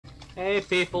Hey,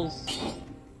 peoples.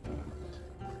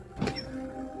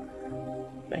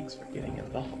 Thanks for getting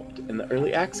involved in the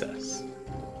early access.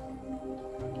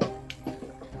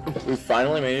 We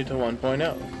finally made it to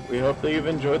 1.0. We hope that you've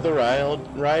enjoyed the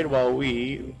ride while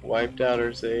we wiped out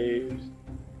our saves.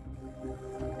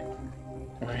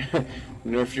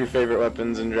 Nerfed your favorite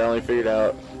weapons and generally figured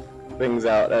out things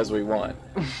out as we want.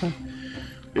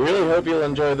 We really hope you'll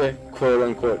enjoy the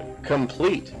quote-unquote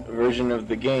complete version of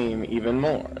the game even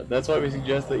more. That's why we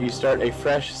suggest that you start a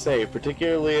fresh save,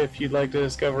 particularly if you'd like to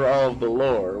discover all of the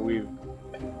lore we've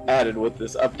added with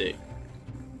this update.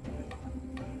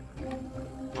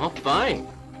 Oh, fine.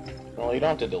 Well, you don't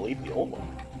have to delete the old one.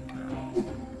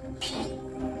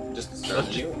 Just start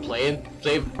Let's new. just play and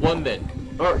save one then.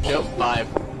 Or, nope, 5.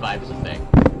 5 is a thing.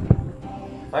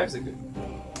 5's a good.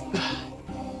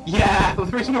 Yeah, the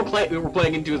reason we're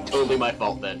playing into is totally my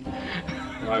fault then.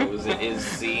 Why was it? Is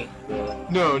Z?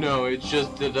 No, it's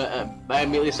just that I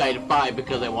immediately cited 5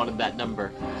 because I wanted that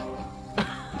number.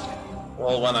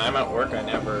 Well, when I'm at work, I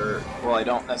never. Well, I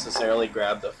don't necessarily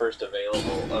grab the first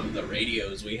available of the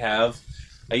radios we have.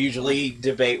 I usually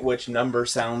debate which number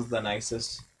sounds the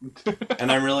nicest.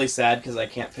 And I'm really sad because I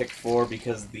can't pick 4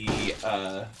 because the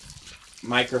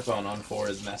microphone on 4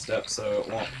 is messed up, so it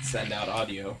won't send out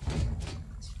audio.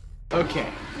 Okay,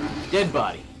 dead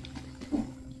body.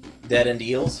 Dead End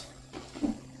Eels?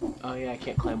 Oh yeah, I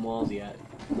can't climb walls yet.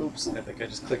 Oops, I think I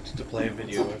just clicked to play a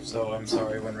video. If so, I'm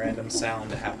sorry when random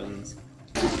sound happens.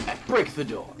 Break the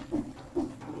door.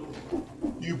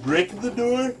 You break the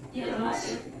door?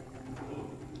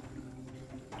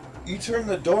 You turn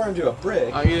the door into a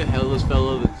brick? Are you the headless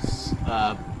fellow that's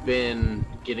been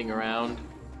getting around?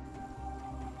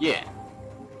 Yeah.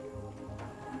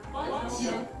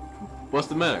 What's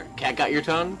the matter? Cat got your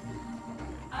tongue?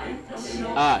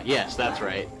 Ah, yes, that's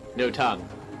right. No tongue.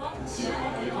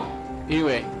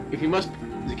 Anyway, it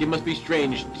must be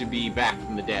strange to be back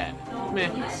from the dead.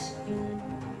 Meh.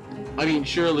 I mean,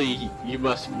 surely you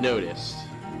must have noticed.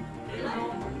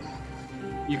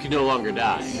 You can no longer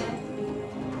die.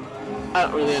 I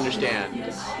don't really understand.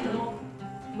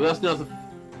 But that's not the...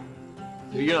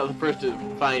 You're not the first to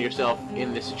find yourself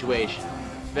in this situation.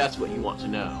 If that's what you want to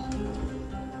know.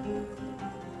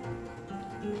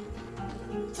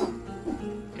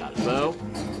 Got a bow?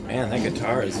 Man, that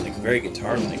guitar is like very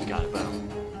guitar-like. Got a bow.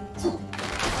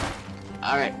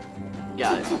 Alright.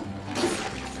 Got it.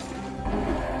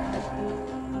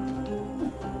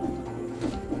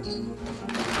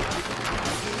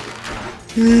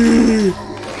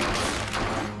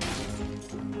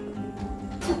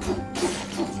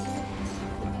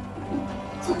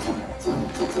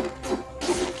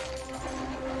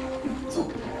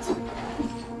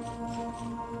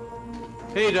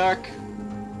 Hey, Dark.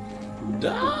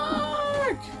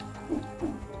 Dark!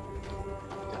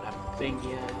 Don't have a thing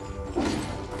yet.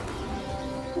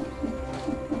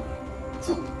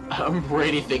 Where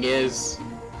anything is.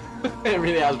 It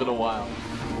really has been a while.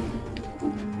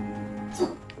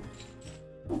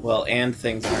 Well, and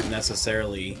things aren't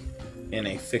necessarily in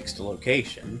a fixed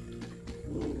location.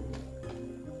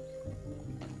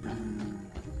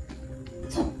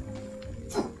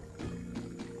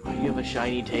 Oh, you have a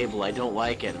shiny table. I don't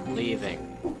like it. I'm leaving.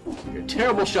 You're a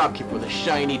terrible shopkeeper with a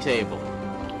shiny table.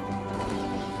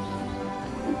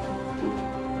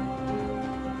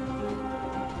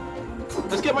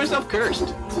 Let's get myself cursed.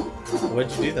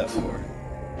 What'd you do that for?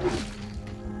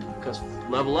 Because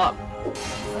level up.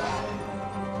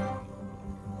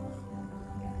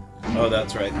 Oh,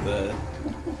 that's right.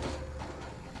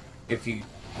 If you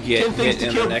get 10 things hit to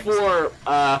in the kill next, before,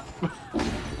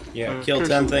 kill curse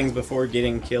 10 you. things before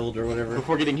getting killed or whatever.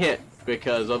 before getting hit,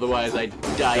 because otherwise I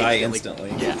Die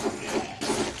instantly. Yeah.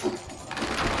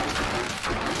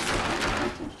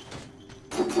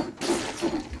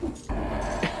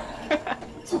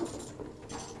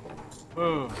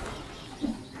 Oh.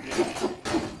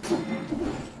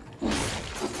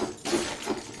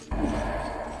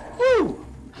 Woo!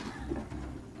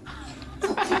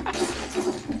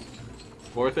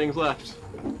 4 things left.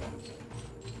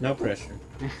 No pressure.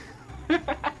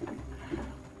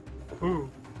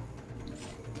 Ooh.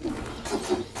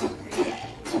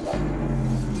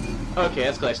 Okay,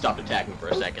 that's because I stopped attacking for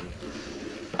a second.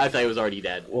 I thought he was already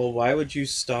dead. Well, why would you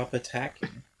stop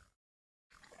attacking?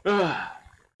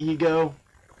 Ego.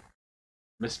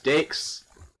 Mistakes.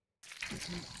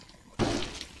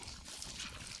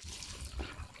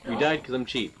 You died because I'm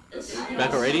cheap.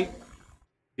 Back already?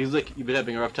 He's like, you've been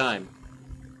having a rough time.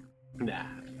 Nah.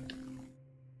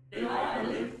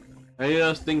 I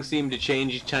notice things seem to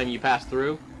change each time you pass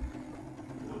through.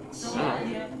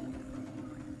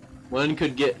 One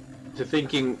could get to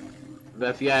thinking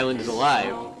that the island is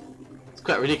alive. It's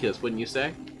quite ridiculous, wouldn't you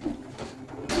say?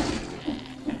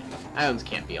 Islands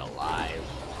can't be alive.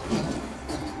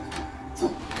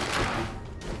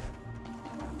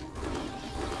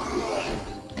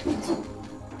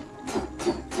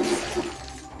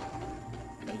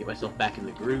 Gotta get myself back in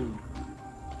the groove.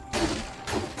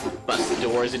 Bust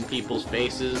doors in people's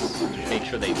faces, make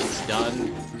sure they get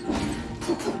done.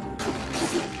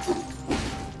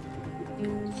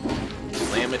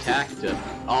 Slam attack to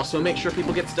also make sure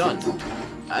people get stunned.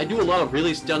 I do a lot of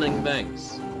really stunning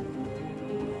things.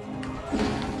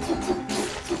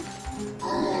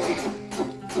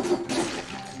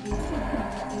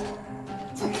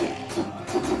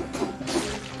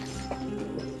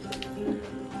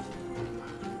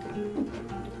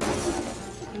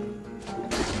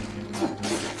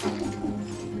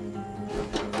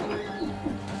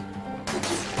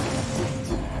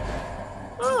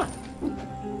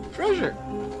 Treasure!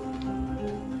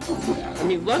 I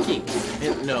mean, lucky!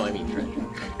 No, I mean treasure.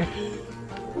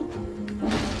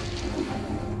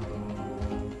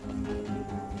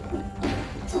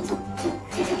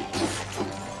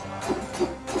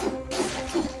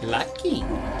 Lucky!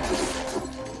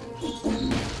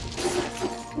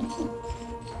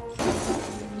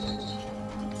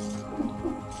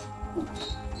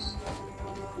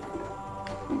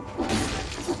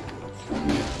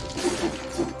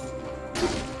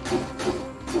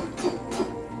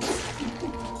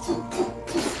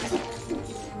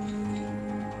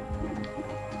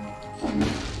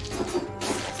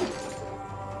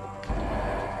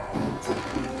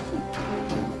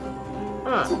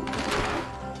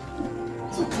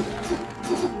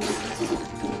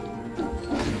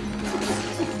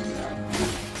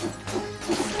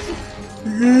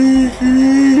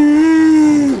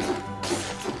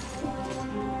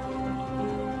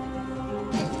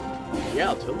 Yeah,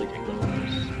 I'll totally take one of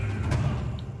those.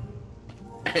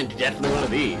 And definitely one of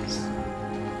these.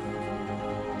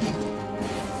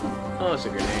 Oh, it's a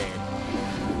grenade.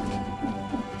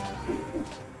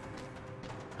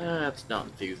 That's not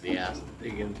enthusiastic.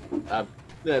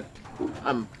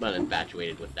 I'm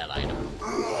uninfatuated with that item.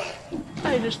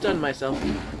 I just stunned myself.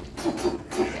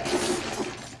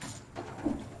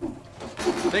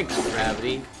 Thanks,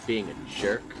 Gravity, being a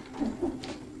jerk.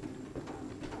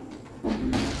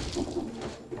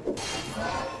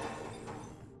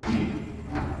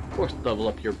 Of course, level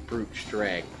up your brute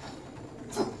strength.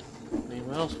 I mean,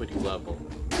 what else would you level?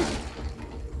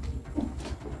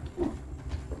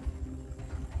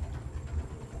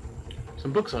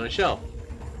 Some books on a shelf.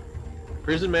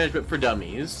 Prison Management for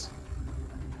Dummies.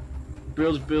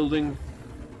 Building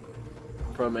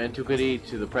from antiquity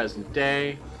to the present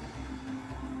day.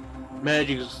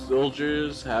 Managing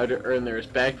soldiers, how to earn their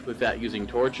respect without using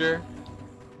torture.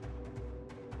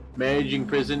 Managing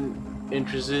prison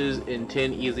entrances in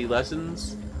 10 easy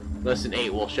lessons. Lesson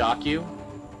 8 will shock you.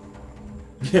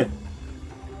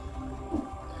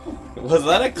 Was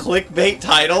that a clickbait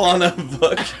title on a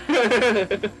book?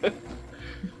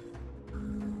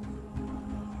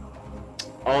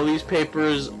 All these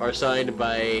papers are signed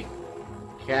by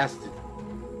Casting?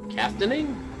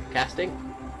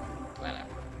 Whatever.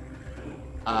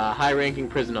 High-ranking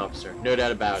prison officer, no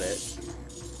doubt about it.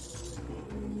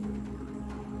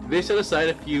 They set aside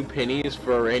a few pennies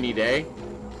for a rainy day.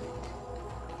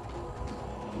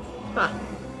 Huh.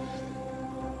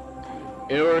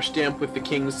 An order stamped with the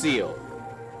King's seal.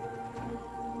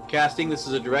 Casting, this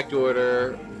is a direct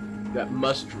order that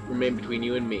must remain between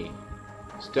you and me.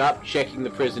 Stop checking the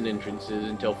prison entrances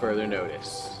until further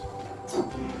notice.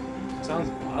 Sounds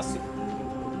bossy.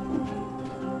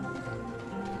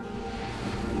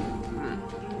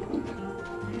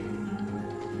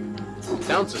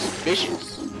 Sounds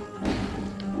suspicious.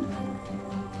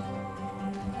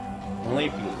 Only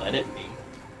if you let it be.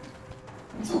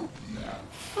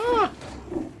 Ah.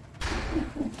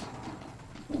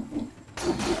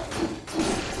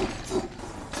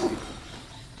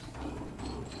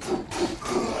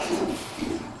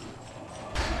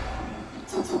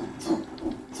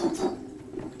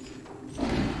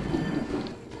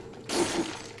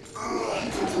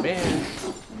 Man.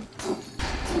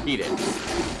 Eat it.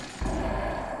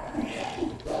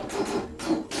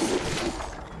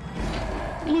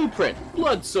 Blueprint,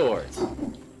 blood sword.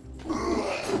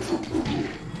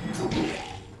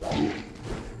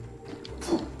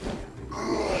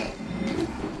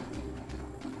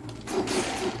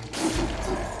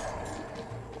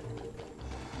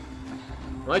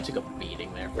 Well, I took a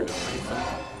beating there for no reason.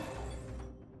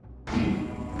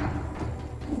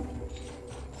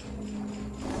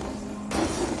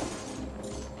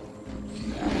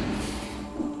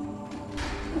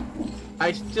 I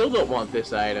I still don't want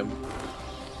this item.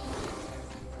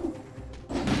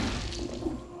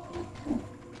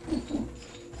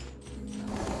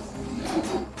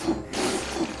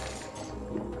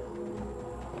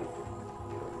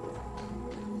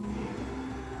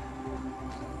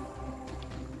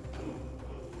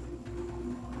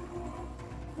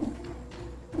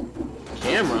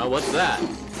 Camera? What's that?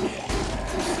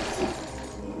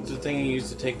 It's a thing you use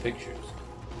to take pictures.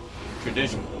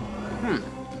 Traditional.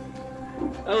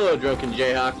 Hello, drunken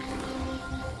Jayhawk.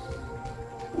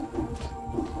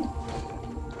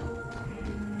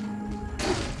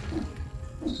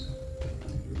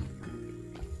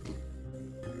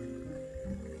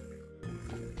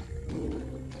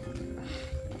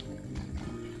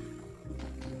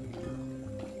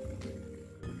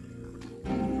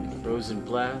 Frozen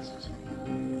Blast.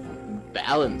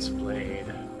 Balance Blade.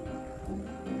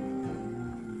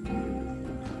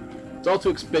 It's all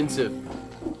too expensive.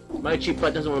 My cheap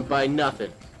butt doesn't want to buy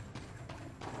nothing.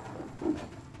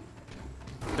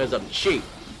 Because I'm cheap.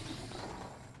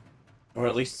 Or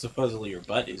at least supposedly your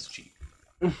butt is cheap.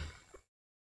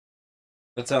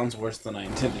 That sounds worse than I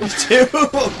intended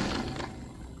to.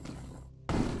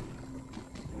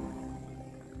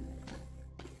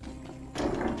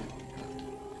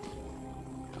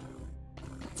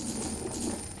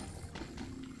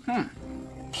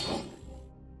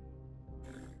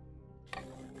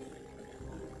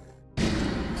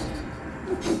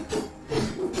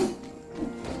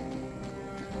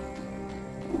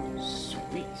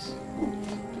 Sweet.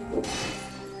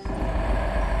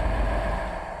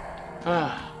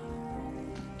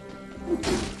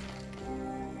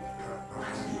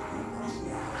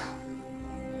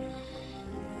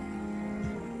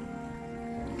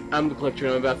 I'm the collector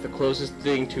and I'm about the closest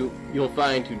thing you'll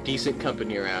find to decent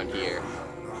company around here.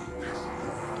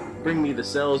 Bring me the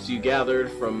cells you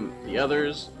gathered from the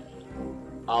others.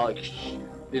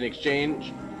 In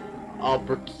exchange, I'll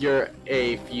procure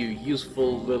a few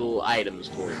useful little items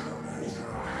for you.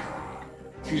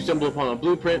 If you stumble upon a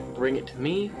blueprint, bring it to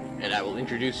me, and I will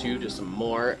introduce you to some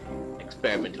more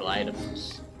experimental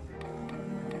items.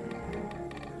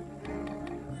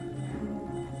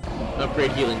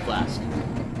 Upgrade healing flask.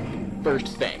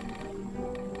 First thing.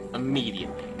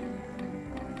 Immediately.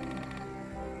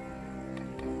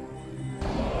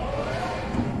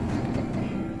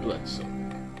 Blood soul.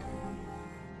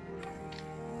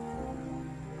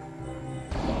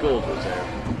 Gold reserve.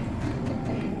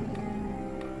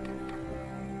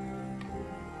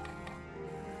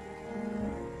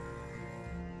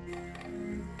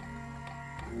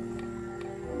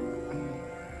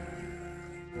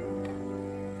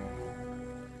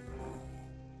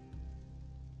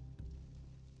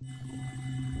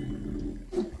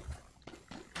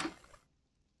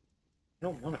 I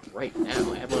don't want it right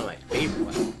now. I have one of my favorite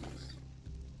weapons.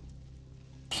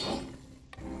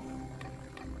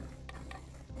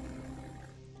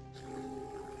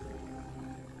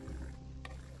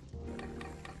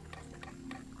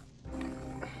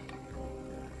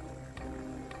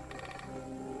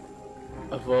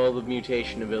 Of all the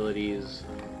mutation abilities,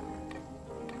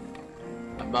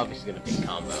 I'm obviously gonna pick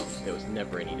combo. There was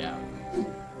never any doubt.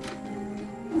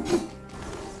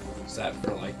 Is that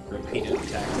for like repeated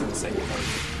attacks in the same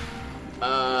place?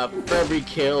 For every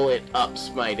kill, it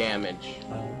ups my damage.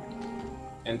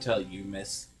 Until you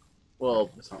miss Well,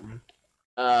 something.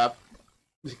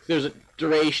 there's a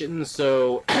duration,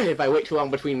 so if I wait too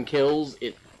long between kills,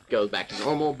 it goes back to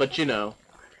normal, but you know.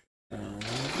 And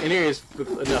here's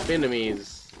with enough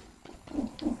enemies,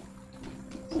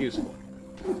 it's useful.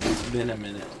 It's been a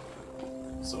minute,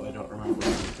 so I don't remember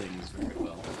all the things very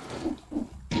well.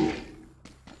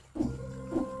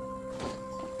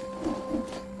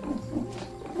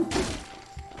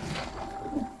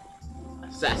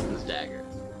 Assassin's Dagger.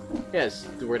 Yes,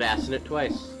 the word ass in it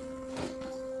twice.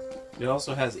 It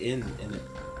also has in it.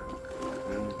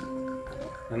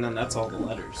 And then that's all the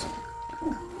letters.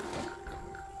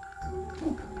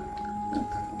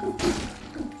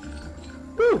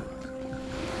 Woo!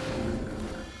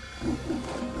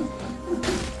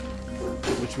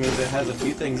 Which means it has a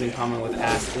few things in common with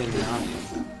ass in and on in.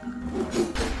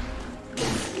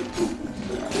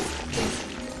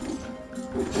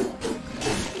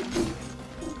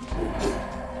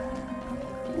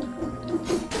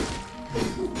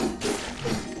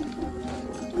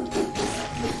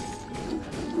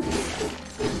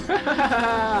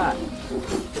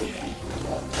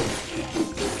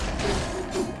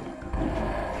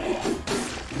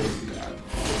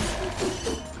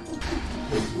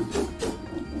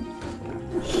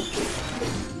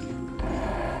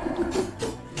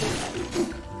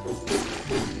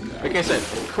 Like I said,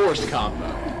 of course combo.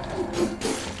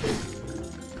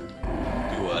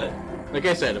 Like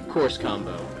I said, of course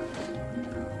combo.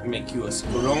 Make you a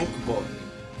strong boy.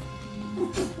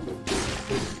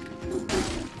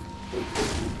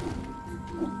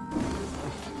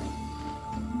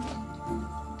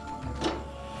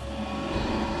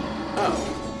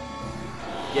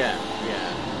 Oh. Yeah, yeah.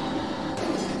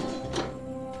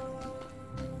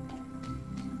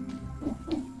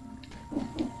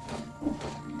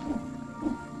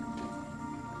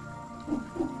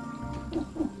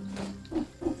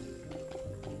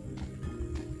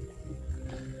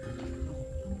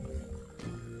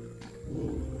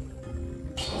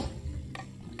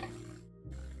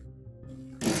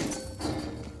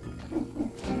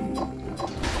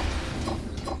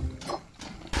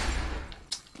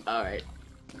 Alright.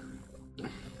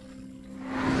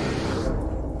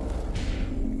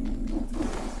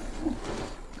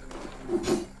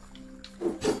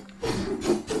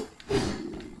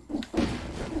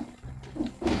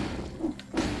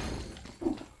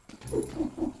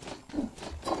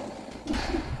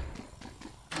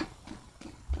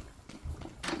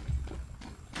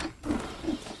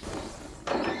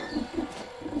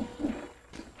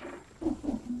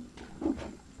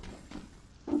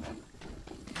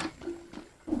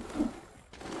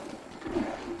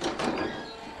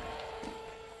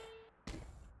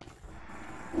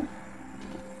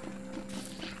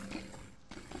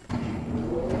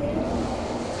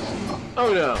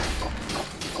 Oh no!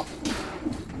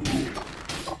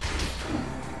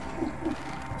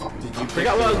 Did you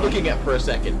Forgot what I was looking at for a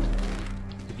second.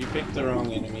 Did you pick the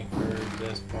wrong enemy for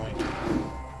this point?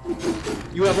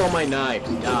 You have all my knives.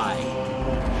 Die.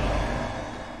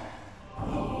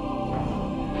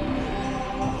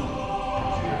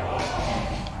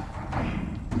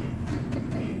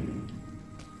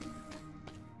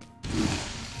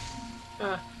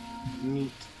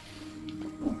 Neat.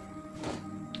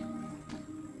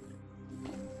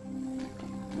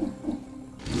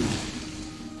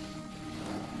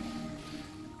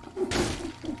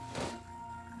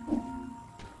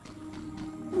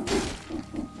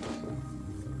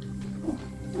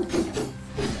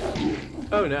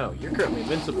 Oh no, you're currently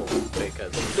invincible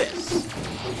because of this.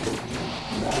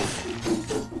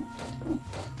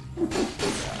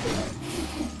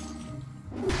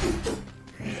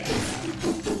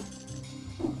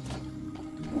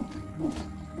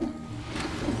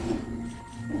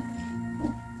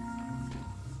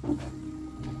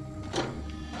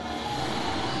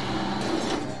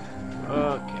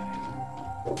 Okay.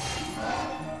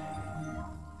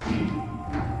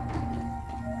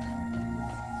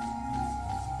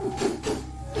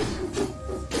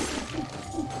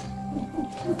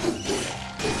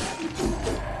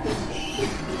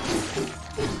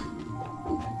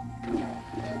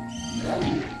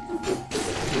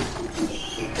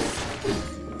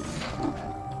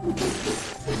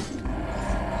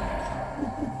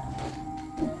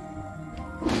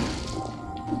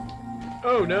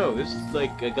 Oh no, this is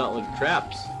like a gauntlet of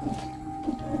traps.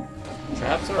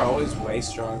 Traps are always way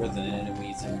stronger than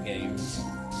enemies in games.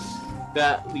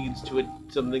 That leads to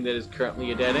something that is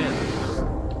currently a dead end.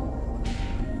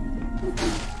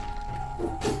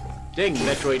 Dang,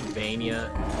 Metroidvania.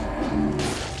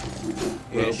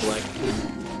 Roguelike.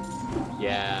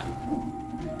 Yeah.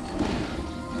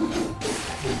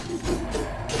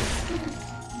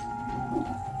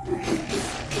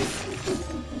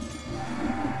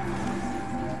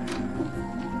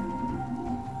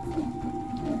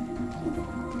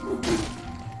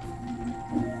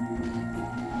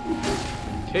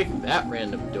 Take that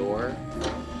random door.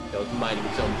 That was minding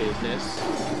its own business.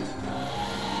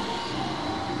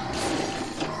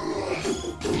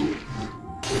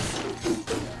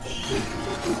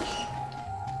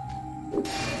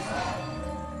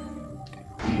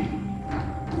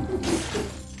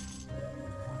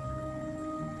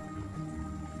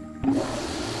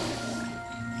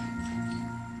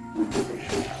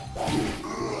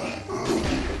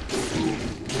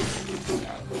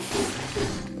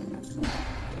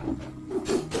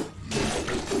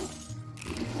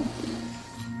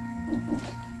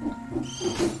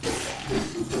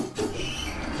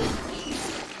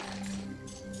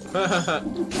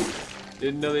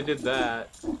 Didn't know they did that.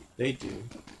 They do.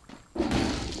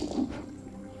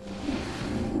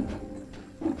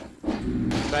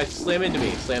 If I slam into me,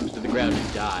 it slams to the ground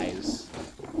and dies.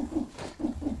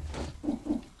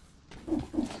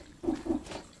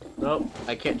 Nope,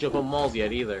 I can't jump on walls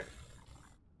yet either.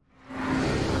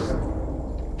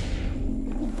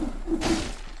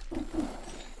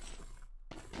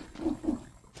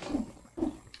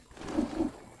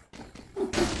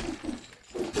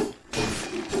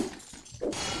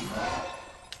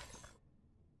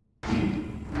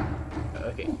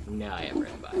 Okay, now I have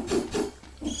red bot.